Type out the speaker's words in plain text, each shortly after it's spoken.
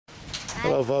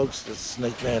Hello folks, this is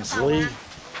Snake Man SALLEE.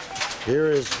 Here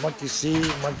is Monkey See,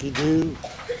 Monkey Do,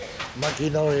 Monkey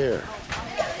No Hair.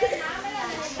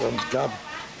 From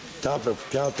top of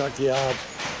Takiab,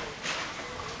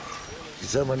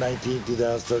 December 19,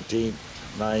 2013,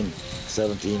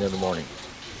 9:17 in the morning.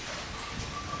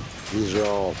 These are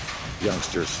all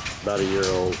youngsters, about a year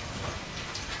old.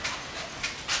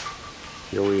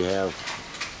 Here we have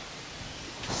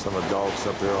some adults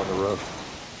up here on the roof.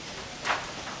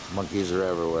 Monkeys are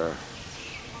everywhere.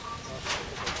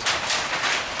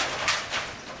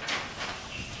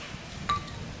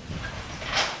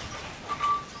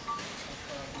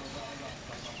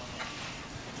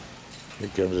 Here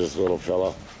comes this little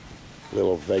fella,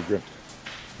 little vagrant.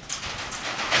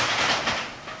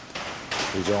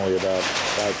 He's only about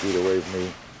 5 feet away from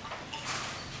me.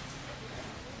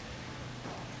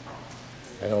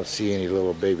 I don't see any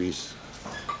little babies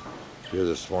here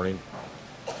this morning.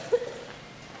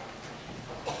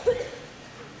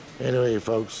 Anyway,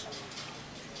 folks,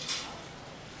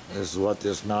 this is what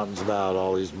this mountain's about,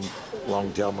 all these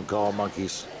long-tailed macaque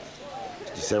monkeys.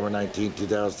 December 19,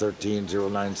 2013,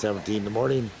 09:17 in the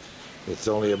morning. It's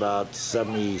only about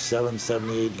 77,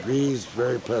 78 degrees,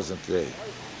 very pleasant today.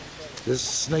 This is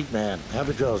Snake Man.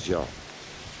 Happy trails, y'all.